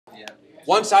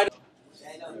One side.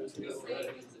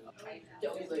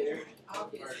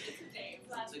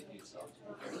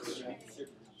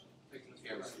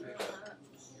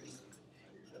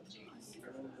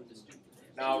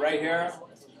 Now right here,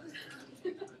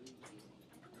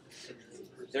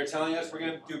 they're telling us we're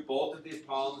going to do both of these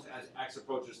problems as x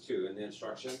approaches 2 in the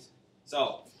instructions.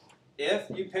 So if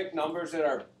you pick numbers that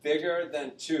are bigger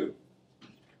than 2,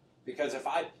 because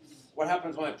what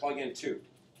happens when I plug in 2?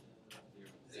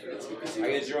 I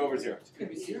get 0 over 0.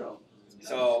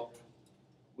 So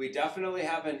we definitely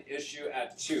have an issue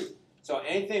at 2. So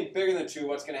anything bigger than 2,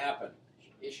 what's going to happen?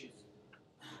 Issues.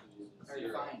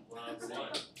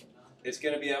 It's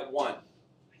going to be at 1.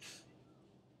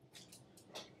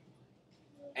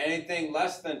 Anything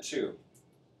less than 2,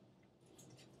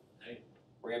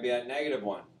 we're going to be at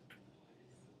 -1.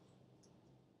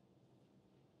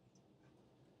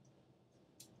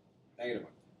 -1.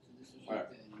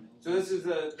 Whatever. So this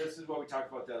is what we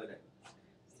talked about the other day.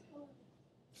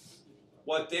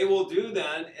 What they will do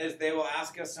then is they will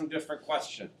ask us some different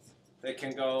questions. They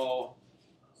can go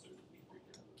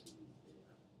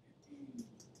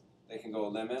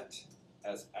limit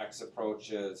as x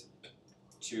approaches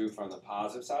 2 from the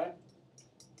positive side.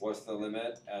 What's the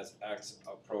limit as x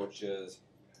approaches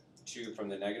 2 from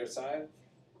the negative side?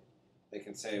 They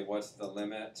can say what's the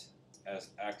limit as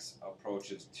x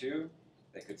approaches 2.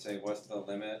 They could say what's the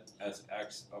limit as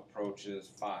x approaches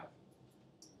 5.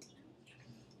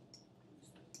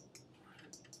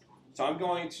 So I'm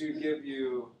going to give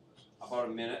you about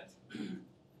a minute.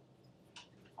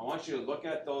 I want you to look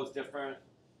at those different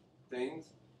things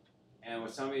and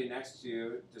with somebody next to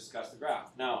you, discuss the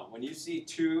graph. Now, when you see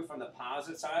 2 from the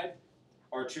positive side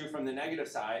or 2 from the negative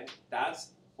side,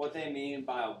 that's what they mean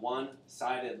by a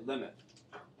one-sided limit.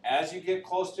 As you get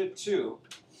close to 2,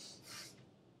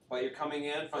 but you're coming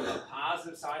in from the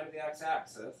positive side of the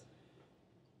x-axis,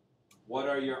 what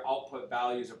are your output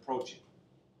values approaching?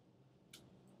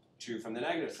 2 from the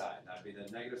negative side. That would be the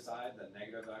negative side, the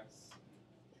negative x.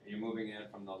 You're moving in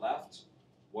from the left.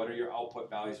 What are your output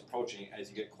values approaching as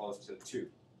you get close to 2?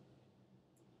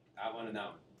 That one and that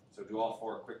one. So do all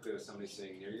 4 quickly with somebody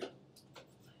sitting near you.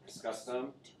 Discuss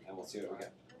them, and we'll see what we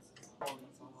get.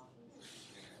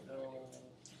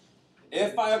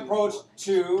 If I approach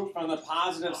 2 from the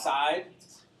positive side,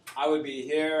 I would be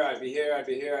here, I'd be here, I'd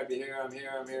be here, I'd be here, I'm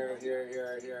here, I'm here, here,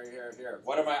 here, here, here, here.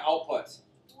 What are my outputs?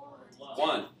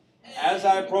 1. As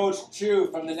I approach 2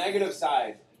 from the negative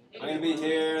side, I'm going to be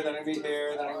here, then I'm going to be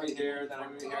here, then I'm going to be here, then I'm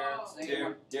going to be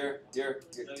here, here, here,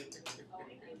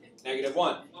 here.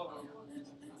 -1.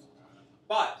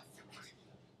 But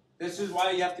this is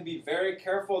why you have to be very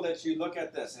careful that you look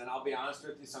at this. And I'll be honest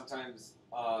with you, sometimes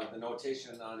the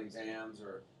notation on exams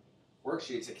or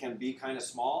worksheets, it can be kind of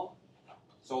small.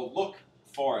 So look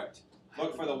for it.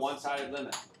 Look for the one-sided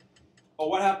limit. But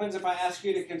what happens if I ask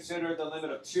you to consider the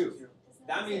limit of 2?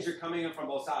 That means you're coming in from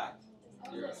both sides.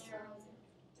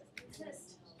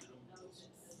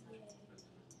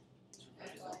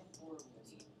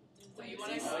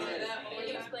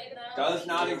 Does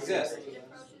not exist.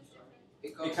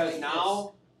 Because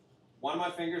now, one of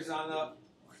my fingers is on the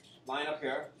line up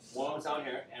here, one of them's down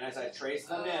here, and as I trace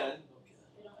them in,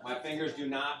 my fingers do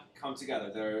not come together.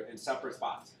 They're in separate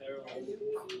spots.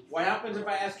 What happens if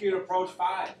I ask you to approach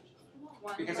 5?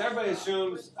 Because everybody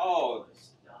assumes, oh,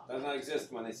 it does not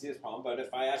exist when they see this problem, but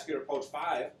if I ask you to approach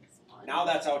 5, now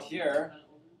that's out here,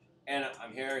 and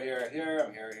I'm here, here, here,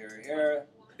 I'm here, here, here.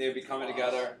 They'd be coming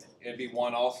together. It'd be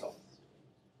 1 also.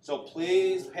 So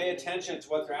please pay attention to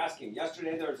what they're asking.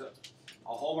 Yesterday there was a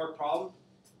homework problem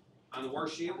on the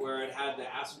worksheet where it had the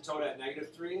asymptote at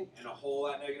 -3 and a hole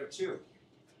at -2.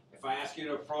 If I ask you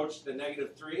to approach the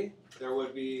 -3, there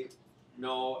would be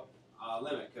no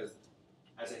limit because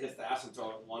as it hits the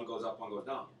asymptote, 1 goes up, 1 goes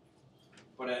down.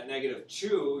 But at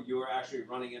 -2, you are actually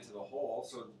running into the hole,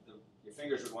 so your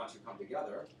fingers would want to come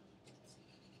together.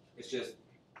 It's just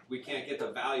we can't get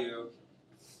the value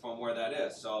from where that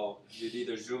is, so you'd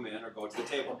either zoom in or go to the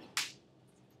table.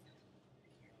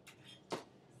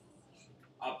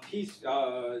 A piece,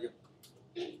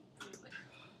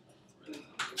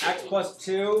 x plus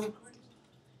 2.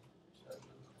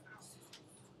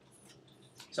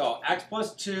 So x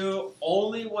plus 2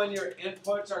 only when your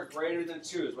inputs are greater than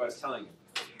 2 is what it's telling you.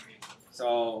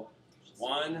 So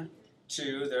 1,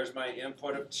 2, there's my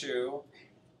input of 2.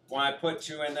 When I put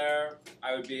 2 in there,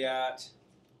 I would be at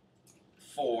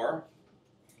 4.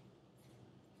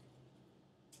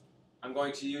 I'm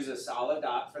going to use a solid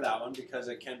dot for that one because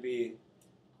it can be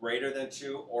greater than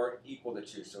 2 or equal to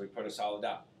 2, so we put a solid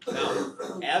dot. Now,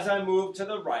 as I move to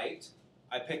the right,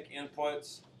 I pick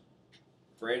inputs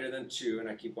greater than 2, and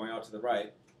I keep going out to the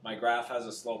right. my graph has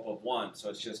a slope of 1, so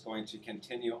it's just going to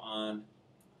continue on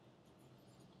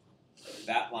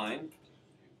that line.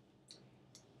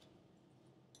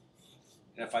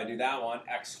 And if I do that one,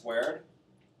 x squared,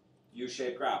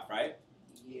 U-shaped graph, right?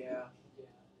 Yeah.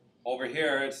 Over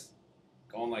here, it's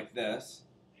going like this.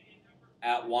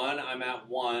 At 1, I'm at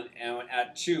 1, and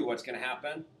at 2, what's going to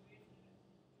happen?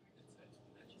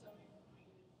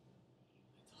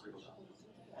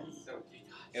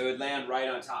 It would land right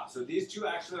on top. So these two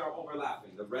actually are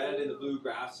overlapping. The red and the blue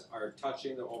graphs are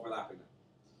touching, they're overlapping them.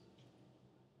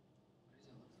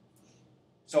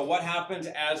 So what happens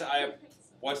as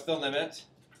what's the limit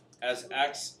as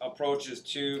x approaches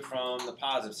 2 from the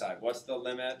positive side? What's the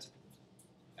limit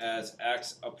as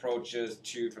x approaches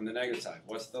 2 from the negative side?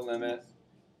 What's the limit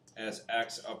as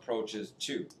x approaches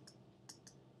 2?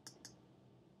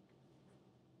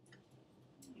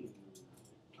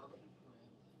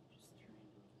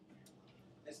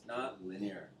 It's not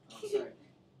linear. Oh, sorry.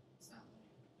 It's not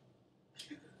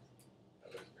linear. No,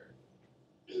 they're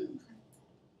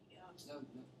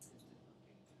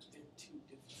too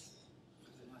different.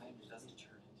 It doesn't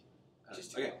turn into.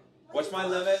 Just Okay. What's my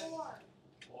limit?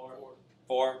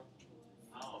 4.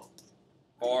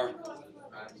 4.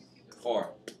 4.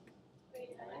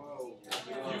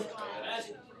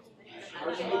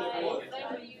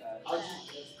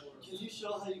 Can you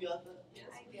show how you got that?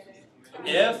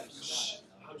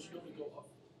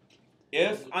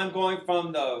 If I'm going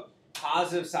from the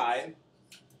positive side,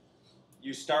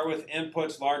 you start with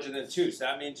inputs larger than 2, so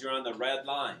that means you're on the red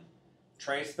line.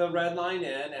 Trace the red line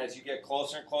in as you get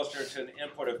closer and closer to an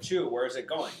input of 2. Where is it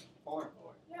going? 4.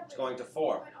 It's going to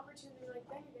 4.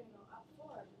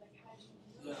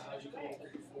 How'd you go up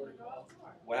before to go up?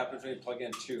 What happens when you plug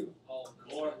in 2?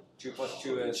 4. 2 plus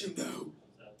 2 is?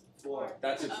 4.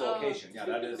 That's its location. Yeah,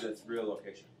 that is its real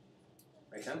location.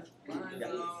 Make sense? Yeah.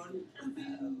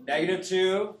 Negative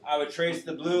 2, I would trace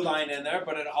the blue line in there,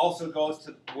 but it also goes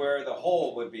to where the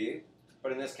hole would be.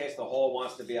 But in this case, the hole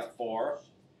wants to be at 4.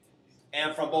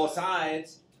 And from both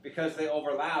sides, because they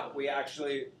overlap,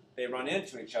 they run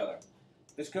into each other.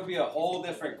 This could be a whole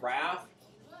different graph.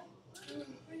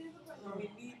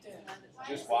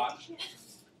 Just watch.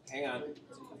 Hang on.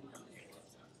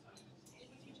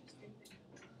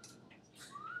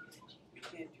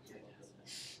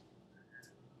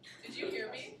 Did you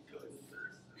hear me?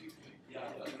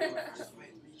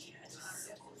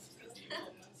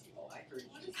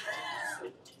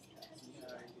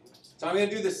 So I'm going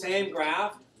to do the same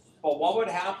graph, but what would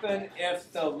happen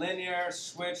if the linear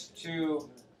switched to,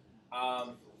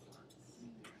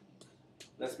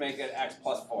 let's make it x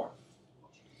plus 4.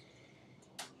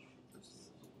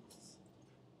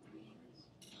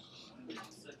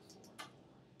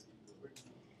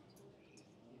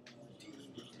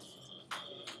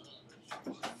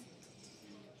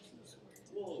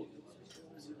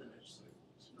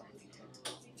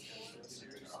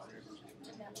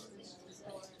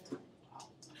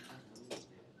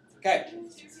 Okay,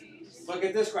 look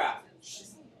at this graph.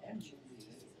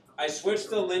 I switched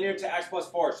the linear to x plus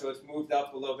 4, so it's moved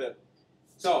up a little bit.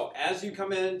 So as you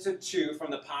come into 2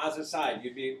 from the positive side,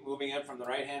 you'd be moving in from the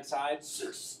right-hand side.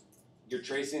 You're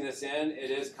tracing this in. It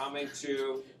is coming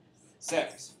to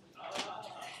 6.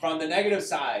 From the negative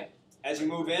side, as you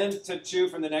move into 2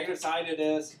 from the negative side, it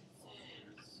is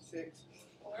 6.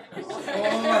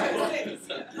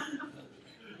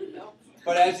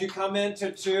 But as you come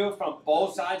into 2 from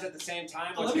both sides at the same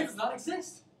time, The limit does not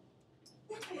exist.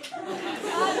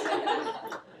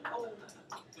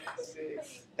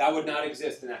 that would not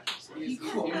exist in that case.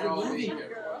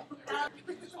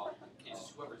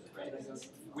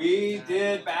 We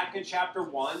did back in chapter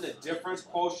 1 the difference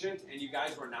quotient, and you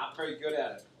guys were not very good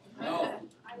at it. No.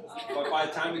 But by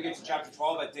the time we get to chapter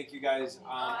 12, I think you guys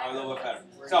are a little bit better.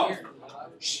 So,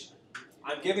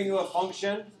 I'm giving you a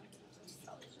function,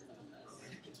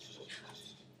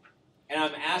 and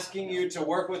I'm asking you to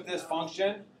work with this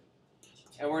function,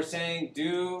 and we're saying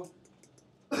do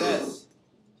this.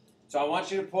 So I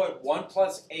want you to put 1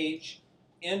 plus h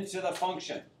into the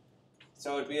function.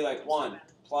 So it'd be like 1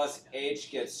 plus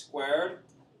h gets squared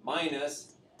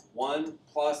minus 1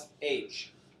 plus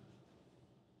h.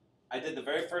 I did the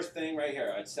very first thing right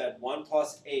here. I said 1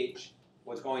 plus h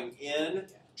was going in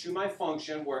to my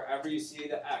function wherever you see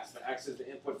the x. The x is the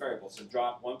input variable. So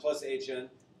drop 1 plus h in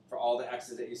for all the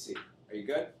x's that you see. Are you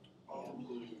good?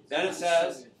 Then it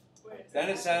says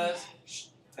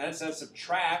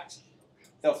subtract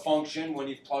the function when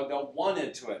you've plugged a 1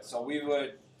 into it. So we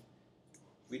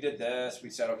did this. We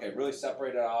said, okay, really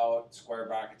separate it out, square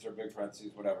brackets or big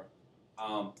parentheses, whatever.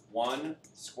 1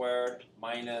 squared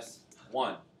minus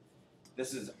 1.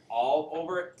 This is all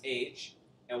over h,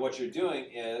 And what you're doing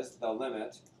is the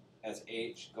limit as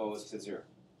h goes to 0.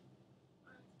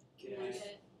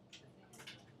 Okay.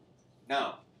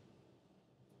 Now,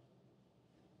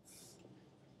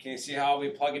 can you see how we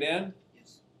plug it in?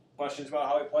 Yes. Questions about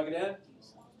how we plug it in?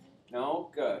 No?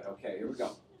 Good. Okay, here we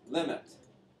go. Limit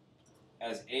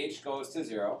as h goes to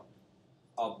 0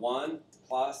 of 1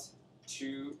 plus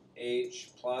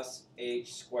 2h plus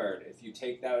h squared. If you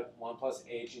take that 1 plus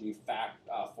h and you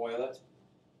FOIL it,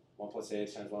 1 plus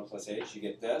h times 1 plus h, you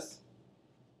get this.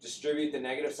 Distribute the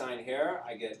negative sign here,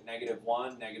 I get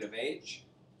 -1, negative h.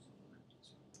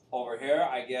 Over here,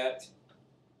 I get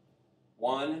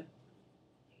 1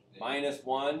 minus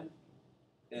 1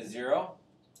 is 0.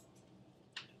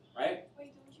 Right?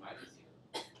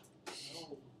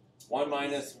 1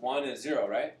 minus 1 is 0,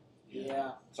 right?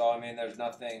 Yeah. So, I mean, there's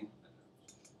nothing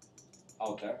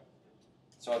out there.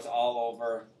 So it's all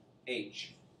over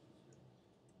h.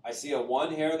 I see a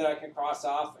 1 here that I can cross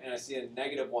off, and I see a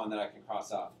 -1 that I can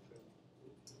cross off.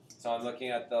 So I'm looking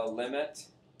at the limit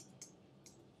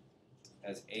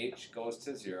as h goes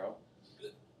to 0.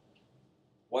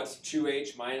 What's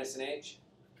 2h minus an h?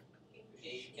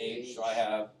 H. So I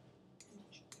have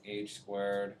h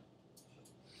squared.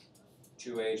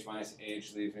 2h minus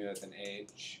h leaves me with an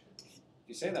h. If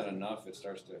you say that enough, it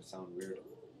starts to sound weird.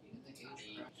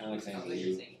 Kind of like saying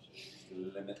limit.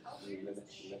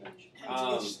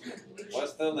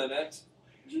 What's the limit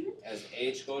as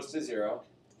h goes to 0?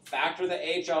 Factor the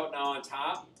h out now on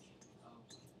top.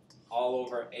 All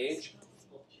over h.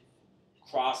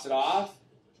 Cross it off.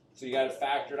 So you got to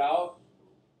factor it out.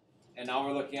 And now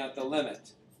we're looking at the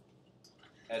limit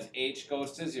as h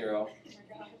goes to 0.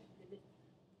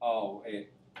 Oh,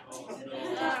 wait. Oh, Oh, no.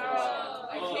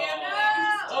 I can't.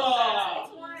 Oh.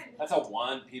 It's one. That's a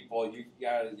 1, people. You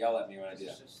gotta yell at me when I do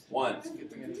that. 1.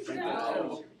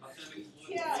 No.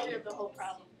 Yeah. The whole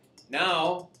problem.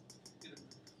 Now,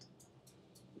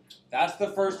 that's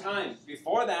the first time.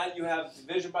 Before that, you have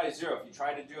division by 0. If you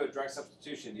try to do a direct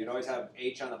substitution, you'd always have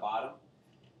h on the bottom.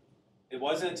 It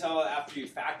wasn't until after you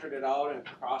factored it out and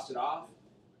crossed it off.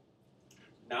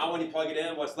 Now when you plug it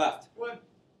in, what's left? 1.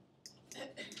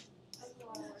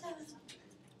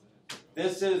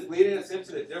 This is leading us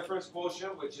into the difference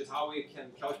quotient, which is how we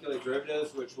can calculate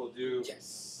derivatives, which we'll do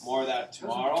more of that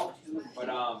tomorrow. But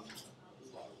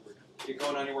keep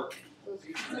going on your work.